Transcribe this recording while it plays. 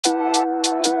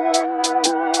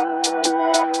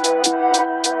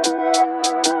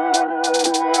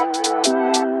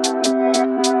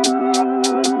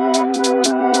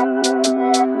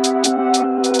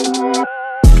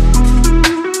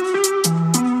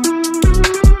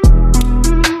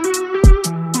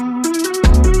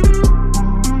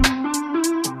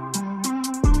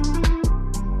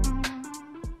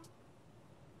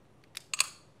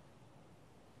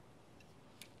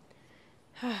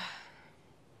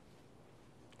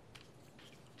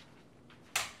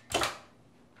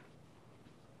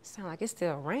Sound like it's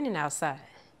still raining outside.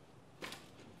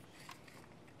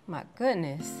 My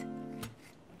goodness.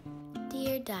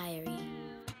 Dear Diary.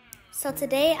 So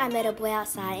today I met a boy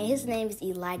outside and his name is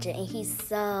Elijah and he's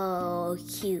so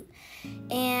cute.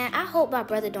 And I hope my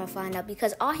brother don't find out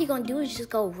because all he gonna do is just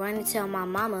go run and tell my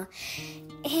mama.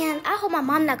 And I hope my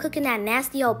mom not cooking that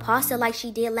nasty old pasta like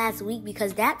she did last week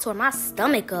because that tore my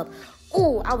stomach up.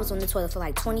 Ooh, I was on the toilet for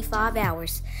like 25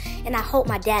 hours. And I hope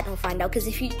my dad don't find out because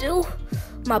if he do,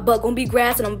 my butt gonna be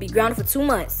grass and I'm gonna be grounded for 2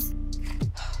 months.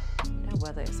 That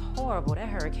weather is horrible. That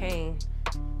hurricane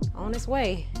on its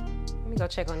way. Let me go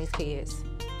check on these kids.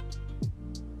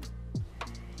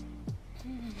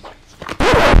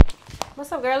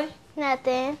 What's up, girlie?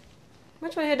 Nothing.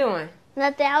 What you in here doing?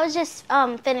 Nothing. I was just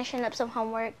finishing up some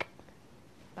homework.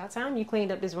 About time you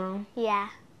cleaned up this room. Yeah.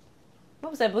 What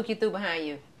was that book you threw behind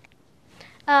you?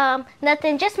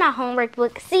 Nothing. Just my homework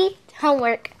book. See?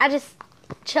 Homework. I just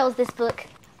chose this book.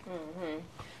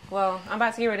 Well, I'm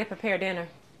about to get ready to prepare dinner.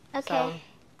 Okay. So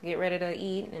get ready to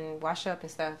eat and wash up and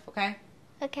stuff, okay?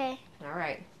 Okay. All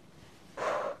right.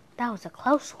 That was a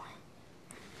close one.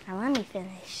 Now let me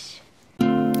finish.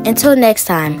 Until next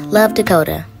time, love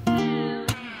Dakota.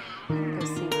 Let's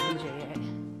see where DJ at.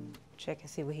 Check and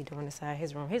see what he doing inside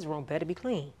his room. His room better be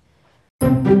clean. He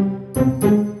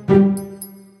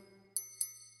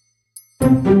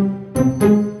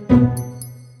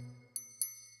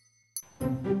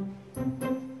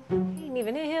ain't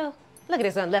even in here. Look at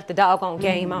this done left the doggone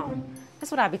game on.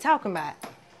 That's what I be talking about.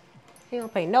 He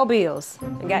don't pay no bills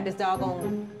and got this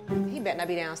doggone. He better not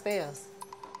be downstairs.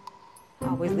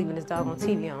 Always leaving this doggone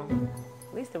TV on.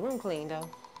 At least the room clean though.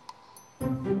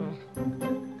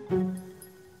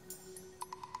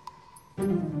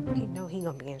 He know he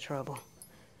gonna be in trouble.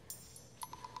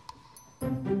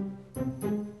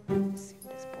 Let's see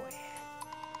where this boy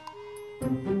at.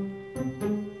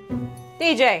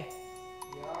 DJ,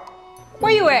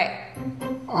 where you at?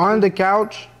 On the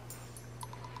couch.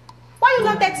 Why you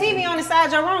left that TV on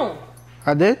inside your room?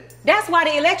 I did? That's why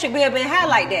the electric bill been high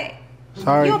like that.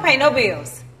 Sorry. You don't pay no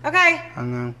bills, okay? I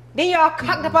know. Then y'all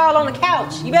cocked up all on the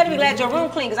couch. You better be glad your room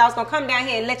clean because I was going to come down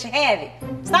here and let you have it.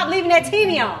 Stop leaving that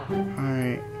TV on.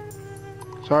 Alright.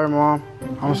 Sorry, Mom.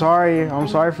 I'm sorry. I'm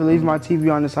sorry for leaving my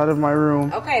TV on the side of my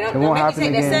room. Okay, don't won't make me happen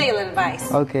take that again. cellular device.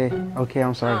 Okay. Okay,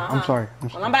 I'm sorry. I'm sorry.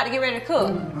 Well, I'm about to get ready to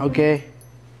cook. Okay.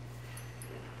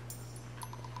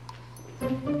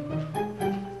 Wash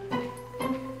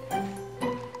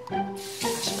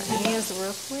my hands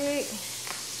real quick.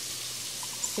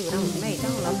 See what I'm gonna make. I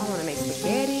don't know if I want to make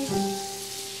spaghetti. I don't know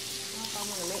if I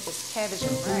want to make this cabbage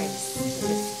and rice with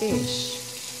this fish.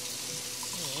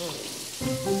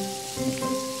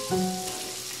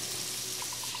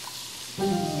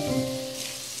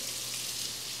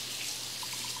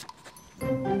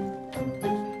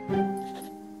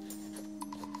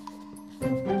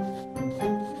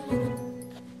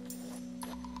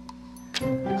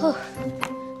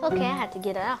 Okay, I had to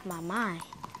get it out of my mind.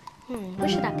 Where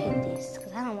should I put this?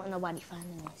 Because I don't want nobody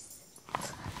finding this.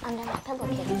 Under my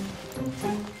pillowcase.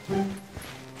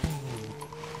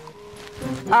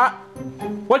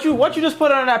 What you just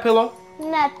put under that pillow?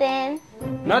 Nothing.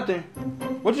 Nothing.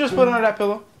 What you just put under that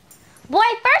pillow? Boy,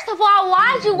 first of all,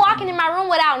 why is you walking in my room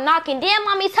without knocking? Didn't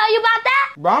mommy tell you about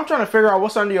that? Bro, I'm trying to figure out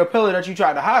what's under your pillow that you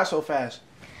tried to hide so fast.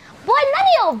 Boy, none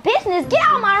of your business. Get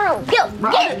out of my room. Get.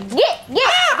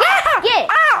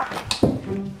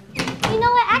 You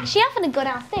know what? Actually, I'm finna go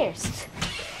downstairs.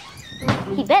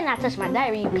 He better not touch my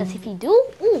diary because if he do,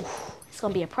 ooh, it's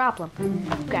gonna be a problem.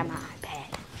 Grab my iPad.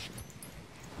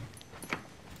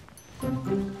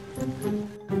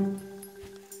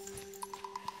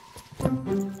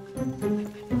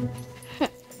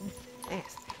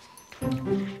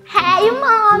 Hey,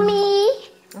 mommy.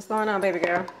 What's going on, baby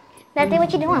girl? Nothing.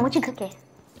 What you doing? What you cooking?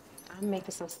 I'm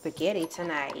making some spaghetti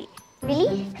tonight.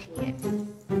 Really? Yes.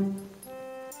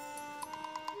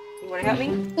 You want to help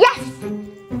me? Yes.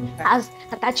 I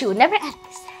thought you would never ask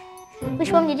this.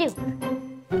 Which one you do?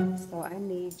 So I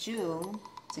need you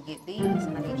to get these,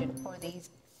 and I need you to pour these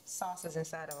sauces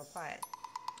inside of a pot.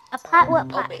 A pot? What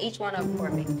pot? Open each one up for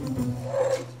me.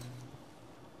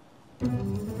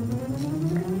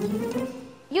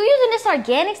 You using this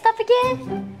organic stuff again?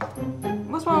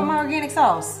 What's wrong with my organic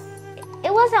sauce?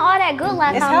 It wasn't all that good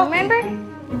last It's time, healthy. remember?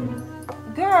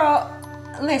 Girl,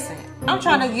 listen. I'm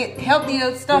trying to get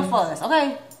healthier stuff for us,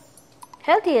 okay?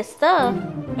 Healthier stuff.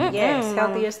 Yes,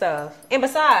 healthier stuff. And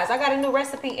besides, I got a new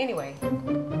recipe anyway.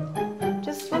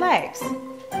 Just relax.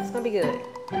 It's gonna be good.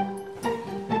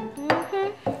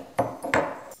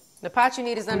 The pot you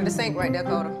need is under the sink right there,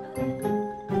 Kota.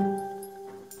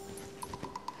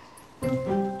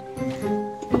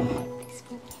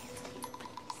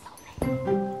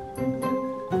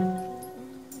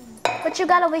 you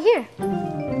got over here?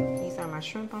 These are my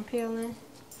shrimp I'm peeling.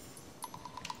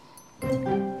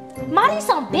 Ma, these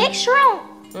some big shrimp.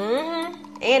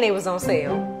 Mm-hmm. And it was on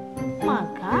sale. Oh my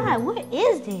God, what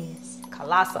is this?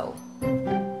 Colossal.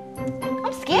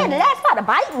 I'm scared that that's about to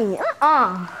bite me.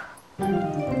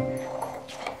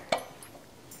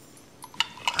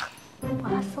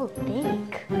 Wow, it's so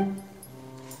thick.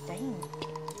 Dang.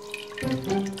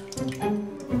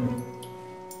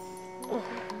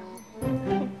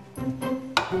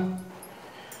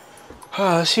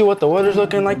 Let's see what the weather's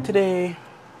looking like today.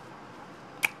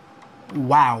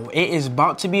 Wow, it is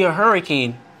about to be a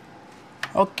hurricane.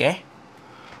 Okay.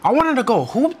 I wanted to go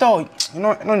hoop though. You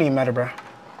know, it don't even matter, bro.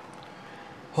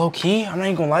 Low key, I'm not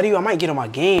even gonna lie to you. I might get on my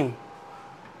game.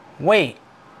 Wait.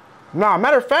 Nah,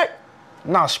 matter of fact,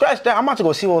 nah, scratch that. I'm about to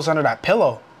go see what's under that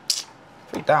pillow.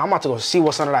 Freak that. I'm about to go see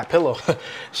what's under that pillow.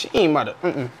 She ain't about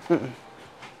to.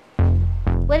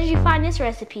 Where did you find this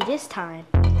recipe this time?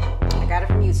 I got it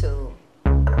from YouTube.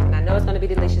 And I know it's gonna be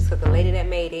delicious because the lady that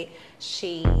made it,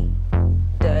 she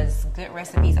does good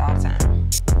recipes all the time.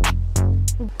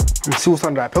 Let me see what's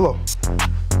under that pillow.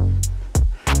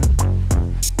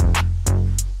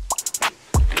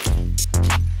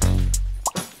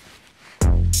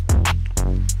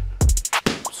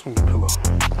 What's on the pillow?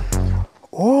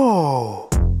 Oh,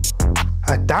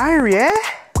 a diary, eh?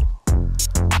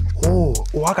 Oh,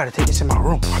 I gotta take this in my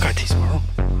room. I gotta take this in my room.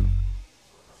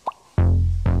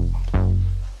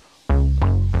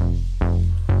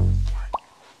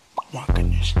 My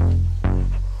goodness.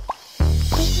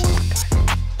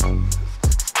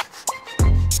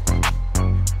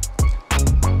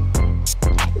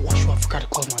 Gotta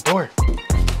close my door.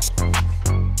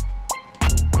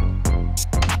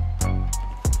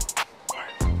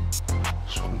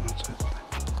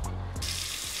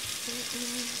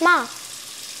 Mom.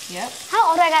 Yep. How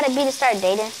old I gotta be to start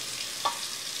dating?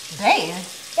 Dating?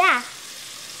 Yeah.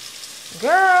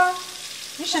 Girl,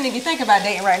 you shouldn't even think about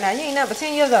dating right now. You ain't nothing but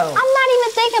 10 years old. I'm not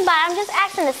even thinking about it. I'm just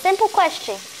asking a simple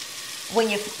question. When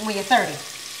you're 30,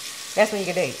 that's when you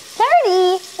can date.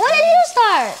 30? When did you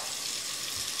start?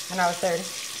 When I was 30.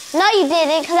 No, you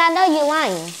didn't, because I know you're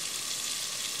lying.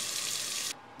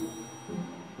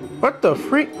 What the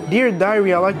freak? Dear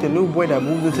diary, I like the new boy that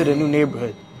moved into the new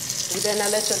neighborhood. You better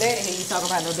not let your daddy hear you talk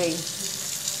about no dating.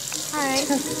 All right.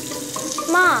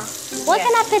 Mom, when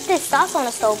can I put this sauce on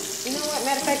the stove? You know what?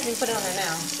 Matter of fact, we put it on there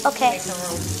now. Okay. Make some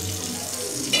room.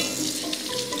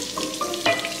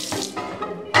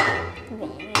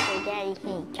 Daddy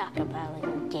can't talk about it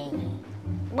again.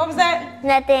 What was that?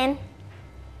 Nothing.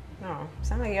 No,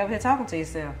 sound like you over here talking to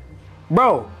yourself.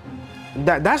 Bro,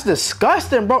 that's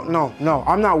disgusting, bro. No,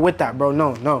 I'm not with that, bro.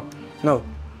 No.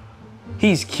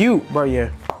 He's cute, bro,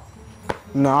 yeah.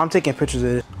 No, I'm taking pictures of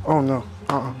this. Oh, no.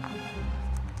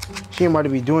 She ain't about to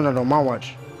be doing that on my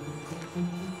watch.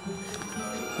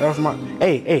 That's my...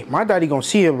 Hey, my daddy gonna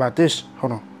see about this.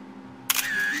 Hold on.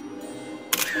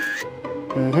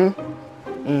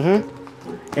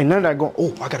 And none of that going...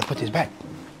 Oh, I gotta put this back.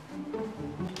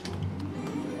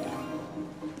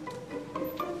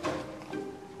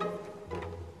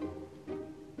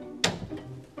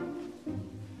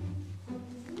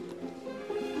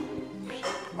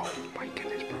 Oh my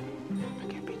goodness, bro. I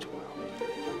can't be too loud.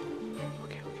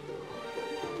 Okay.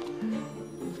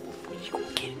 She gonna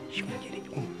get it. She gonna get it. She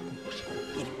gonna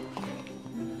get it.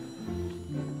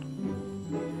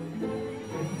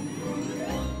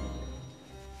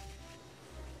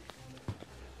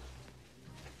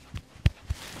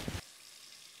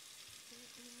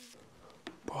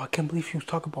 Bro, I can't believe she was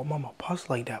talking about Mama Puss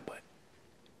like that, but it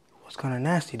was kind of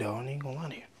nasty though. I ain't gonna lie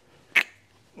to you.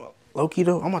 Well, low-key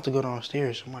though, I'm about to go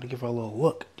downstairs. I'm about to give her a little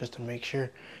look just to make sure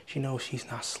she knows she's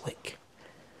not slick.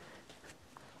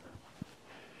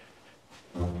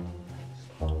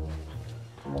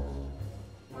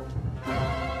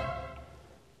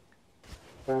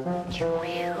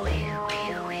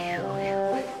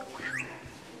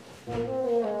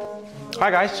 Hi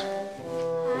guys. Hi.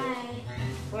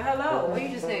 Well, hello. Where you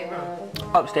just came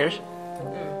from? Upstairs.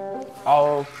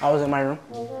 Oh, I was in my room.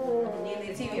 You didn't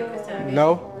leave the TV on this time.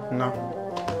 No, not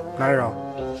at all.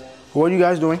 What are you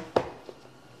guys doing?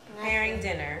 Preparing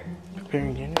dinner.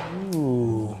 Preparing dinner.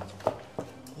 Ooh.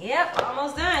 Yep,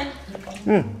 almost done.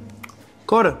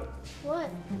 Kota.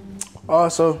 What?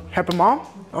 So helping mom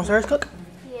downstairs cook?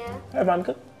 Yeah. Help mom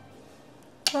cook.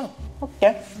 Oh,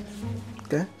 okay.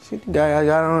 Okay. See the guy I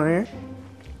got on here.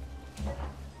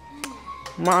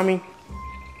 Mommy.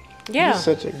 Yeah. You're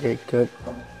such a great cook.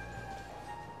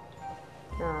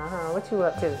 What you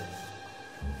up to?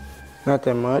 Not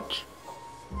that much.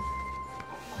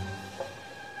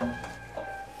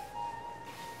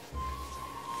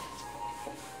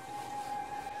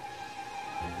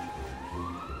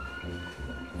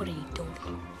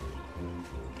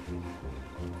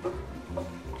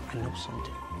 I know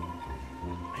something.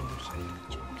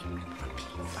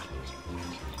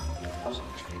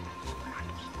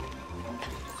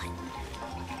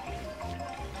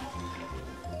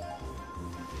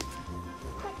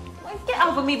 Get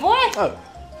off of me, boy. Oh.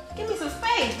 Give me some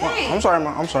space. Dang. I'm sorry,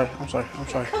 Mom. I'm sorry.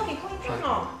 Cookie, come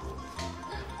on.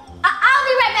 I'll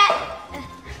be right back.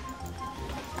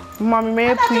 Mommy,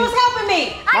 man, I thought please. you was helping me.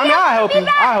 Mommy, I'll help you.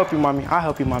 I'll help you, Mommy. I'll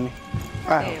help you, Mommy.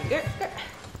 Damn, girl.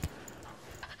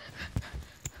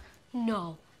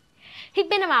 No. He'd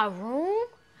been in my room.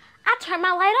 I turned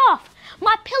my light off.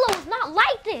 My pillow was not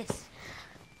like this.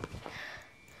 Oh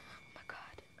my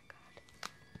God.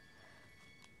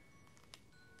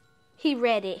 He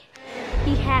read it.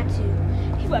 He had to.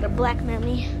 He better blackmail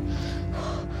me.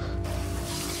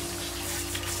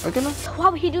 Okay, no? Why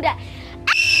would he do that?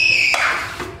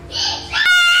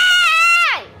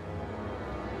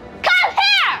 Come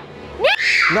here!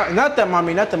 No, nothing,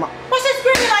 Mommy. Nothing, Mommy. What's you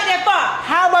screaming like that for?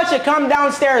 How about you come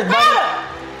downstairs, buddy?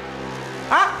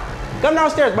 Huh? Come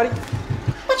downstairs, buddy.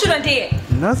 What you done did?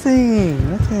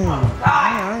 Nothing. God.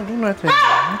 I ain't do nothing.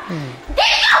 Nothing.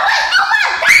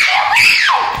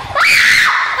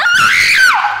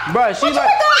 Bro, she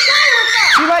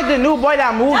like the new boy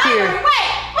that moved here. Wait,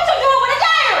 what you doing with a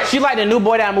diary? She like the new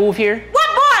boy that moved here. What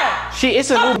boy?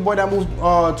 It's a new boy that moved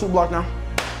 2 blocks now.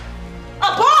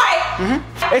 A boy?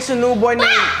 It's a new boy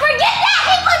named. Forget that!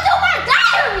 He put through my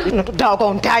diary! You know the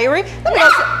doggone diary. Let me go.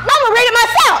 I'm gonna read it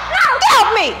myself. No, get off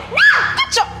me. No!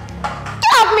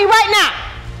 Get off me right now.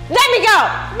 Let me go.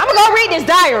 I'm gonna go read this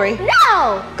diary.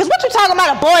 No! Cause what you talking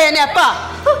about a boy in there for?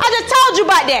 I just told you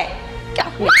about that. Get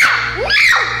off me. No!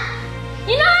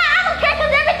 You know what? I don't care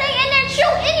because everything in there true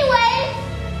anyways.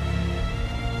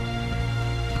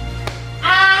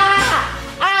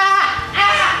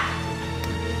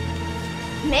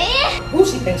 Man! Who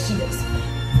she thinks she is? I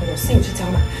don't see what you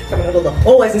talking about. Talking about little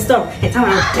boys and stuff. And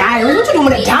talking about a diary. What you doing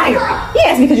with a diary? He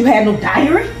asked me because you had no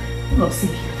diary. Let's see.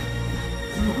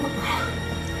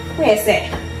 Where is that?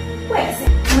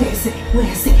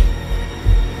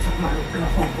 Talking about little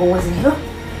girl boys in here.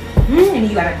 And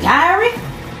you got a diary?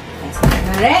 Ask me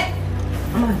about that.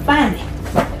 I'm gonna find it.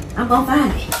 I'm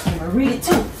gonna read it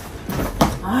too.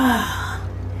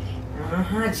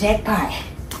 Jackpot.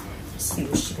 Let's see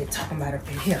what she been talking about up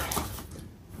in here.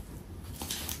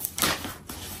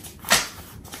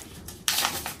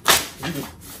 You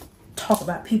talk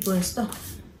about people and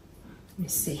stuff. Let me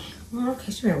see.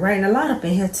 Okay, she been writing a lot up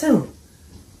in here too.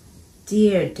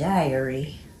 Dear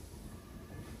diary,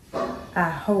 I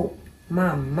hope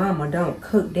my mama don't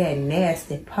cook that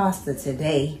nasty pasta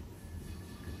today.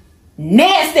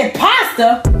 Nasty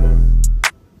pasta?